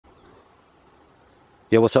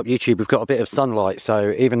Yeah, what's up YouTube? We've got a bit of sunlight,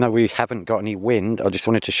 so even though we haven't got any wind, I just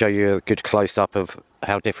wanted to show you a good close-up of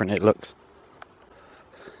how different it looks.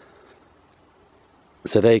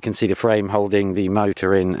 So there you can see the frame holding the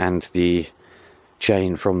motor in and the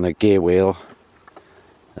chain from the gear wheel.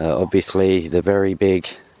 Obviously the very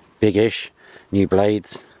big-ish new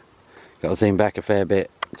blades. Got to zoom back a fair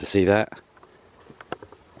bit to see that.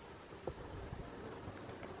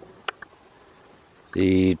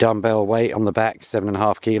 The dumbbell weight on the back,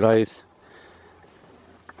 7.5 kilos.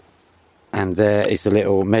 And there is the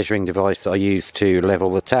little measuring device that I use to level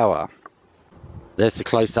the tower. There's the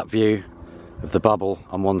close-up view of the bubble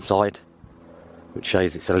on one side, which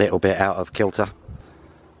shows it's a little bit out of kilter.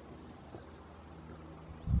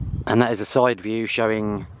 And that is a side view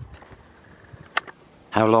showing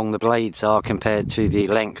how long the blades are compared to the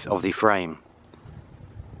length of the frame.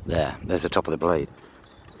 There's the top of the blade.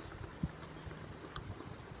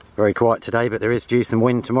 Very quiet today, but there is due some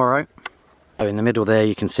wind tomorrow. So in the middle there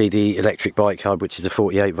you can see the electric bike hub, which is a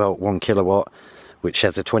 48 volt 1 kilowatt, which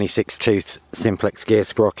has a 26 tooth simplex gear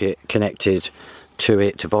sprocket connected to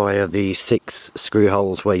it via the 6 screw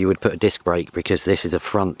holes where you would put a disc brake, because this is a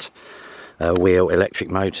front wheel electric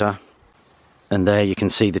motor. And there you can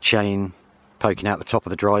see the chain poking out the top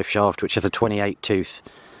of the drive shaft, which has a 28 tooth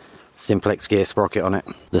simplex gear sprocket on it.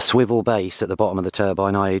 The swivel base at the bottom of the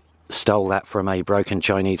turbine, I stole that from a broken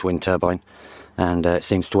Chinese wind turbine, and it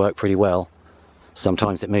seems to work pretty well.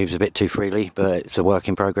 Sometimes it moves a bit too freely, but it's a work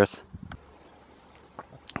in progress.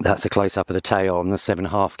 That's a close-up of the tail on the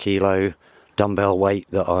 7.5 kilo dumbbell weight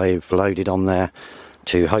that I've loaded on there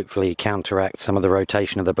to hopefully counteract some of the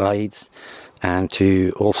rotation of the blades, and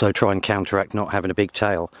to also try and counteract not having a big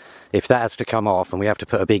tail. If that has to come off and we have to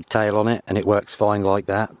put a big tail on it and it works fine like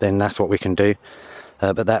that, then that's what we can do.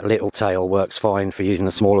 But that little tail works fine for using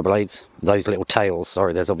the smaller blades. Those little tails,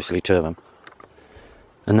 sorry, there's obviously 2 of them.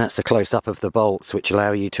 And that's a close-up of the bolts, which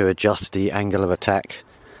allow you to adjust the angle of attack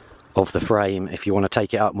of the frame if you want to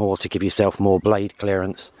take it up more to give yourself more blade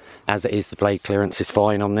clearance. As it is, the blade clearance is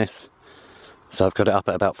fine on this. So I've got it up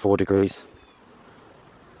at about 4 degrees.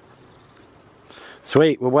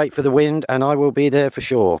 Sweet, we'll wait for the wind and I will be there for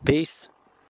sure. Peace.